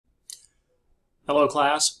Hello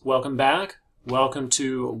class, welcome back. Welcome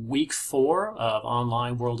to week 4 of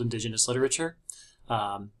Online World Indigenous Literature.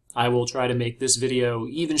 I will try to make this video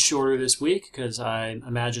even shorter this week because I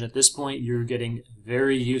imagine at this point you're getting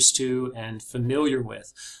very used to and familiar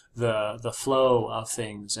with the flow of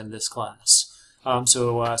things in this class.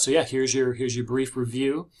 So yeah, here's your brief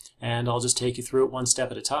review, and I'll just take you through it one step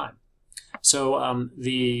at a time. So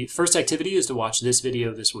the first activity is to watch this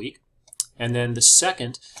video this week. And then the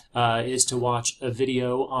second is to watch a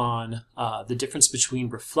video on the difference between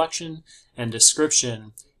reflection and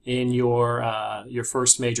description in your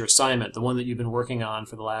first major assignment, the one that you've been working on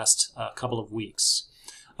for the last couple of weeks.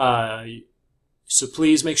 So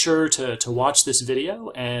please make sure to watch this video,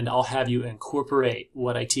 and I'll have you incorporate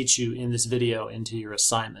what I teach you in this video into your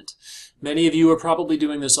assignment. Many of you are probably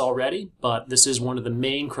doing this already, but this is one of the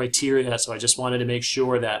main criteria, so I just wanted to make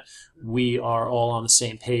sure that we are all on the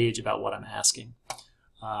same page about what I'm asking.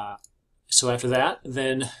 So after that,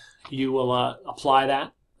 then you will apply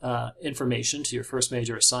that information to your first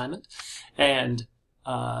major assignment and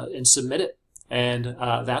submit it. And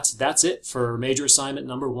that's it for major assignment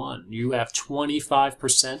number 1. You have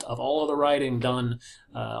 25% of all of the writing done,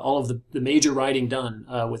 all of the major writing done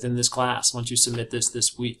within this class once you submit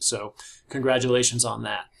this week. So congratulations on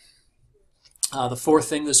that. The fourth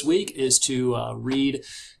thing this week is to read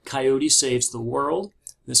Coyote Saves the World.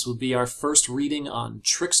 This will be our first reading on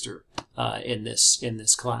Trickster in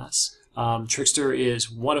this class. Trickster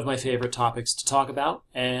is one of my favorite topics to talk about,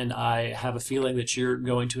 and I have a feeling that you're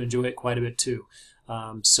going to enjoy it quite a bit too.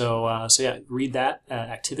 So yeah, read that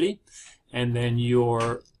activity. And then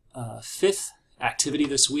your fifth activity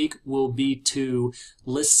this week will be to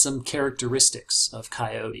list some characteristics of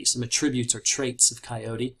Coyote, some attributes or traits of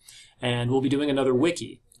Coyote. And we'll be doing another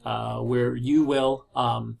wiki where you will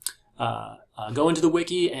go into the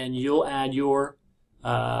wiki and you'll add your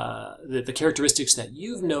the characteristics that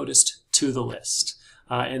you've noticed to the list.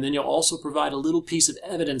 And then you'll also provide a little piece of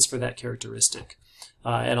evidence for that characteristic.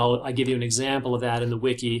 And I'll give you an example of that in the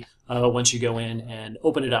wiki once you go in and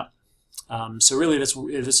open it up. So really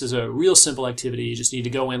this is a real simple activity. You just need to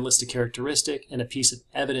go in, list a characteristic and a piece of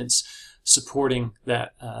evidence supporting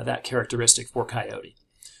that characteristic for Coyote.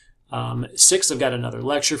 6, I've got another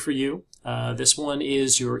lecture for you. This one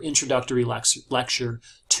is your introductory lecture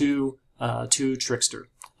to Trickster.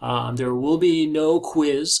 There will be no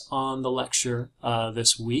quiz on the lecture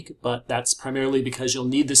this week, but that's primarily because you'll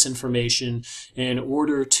need this information in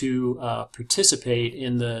order to participate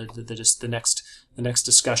in the next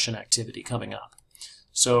discussion activity coming up.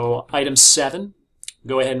 So item 7,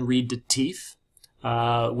 go ahead and read Detif,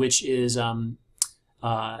 which is a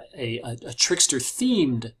Trickster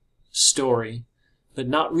themed story, but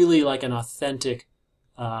not really like an authentic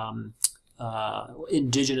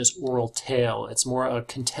indigenous oral tale. It's more a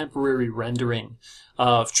contemporary rendering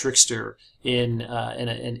of Trickster in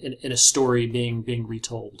a story being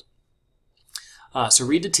retold. So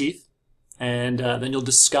read Detif, and then you'll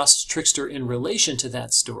discuss Trickster in relation to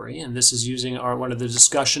that story. And this is using one of the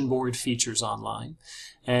discussion board features online.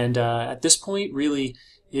 And at this point, really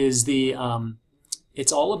is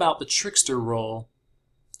it's all about the Trickster role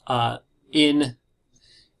in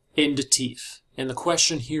Detif. And the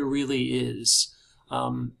question here really is,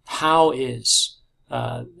 who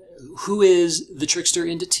is the Trickster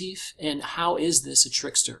in Detif, and how is this a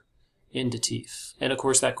Trickster in Detif? And of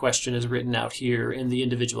course that question is written out here in the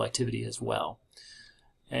individual activity as well.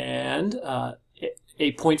 And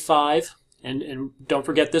 8.5, and don't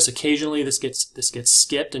forget this, occasionally this gets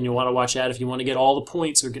skipped, and you'll want to watch out if you want to get all the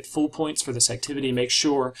points or get full points for this activity. Make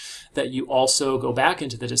sure that you also go back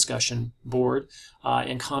into the discussion board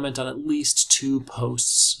and comment on at least 2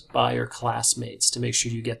 posts by your classmates to make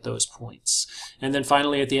sure you get those points. And then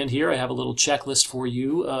finally at the end here, I have a little checklist for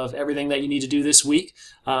you of everything that you need to do this week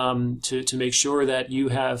to make sure that you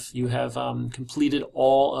have completed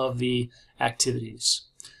all of the activities.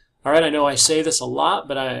 All right, I know I say this a lot,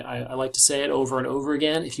 but I like to say it over and over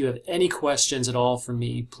again. If you have any questions at all for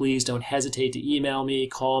me, please don't hesitate to email me,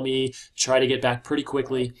 call me, try to get back pretty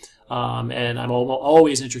quickly. And I'm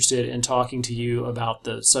always interested in talking to you about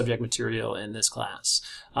the subject material in this class.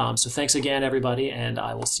 So thanks again, everybody, and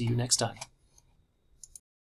I will see you next time.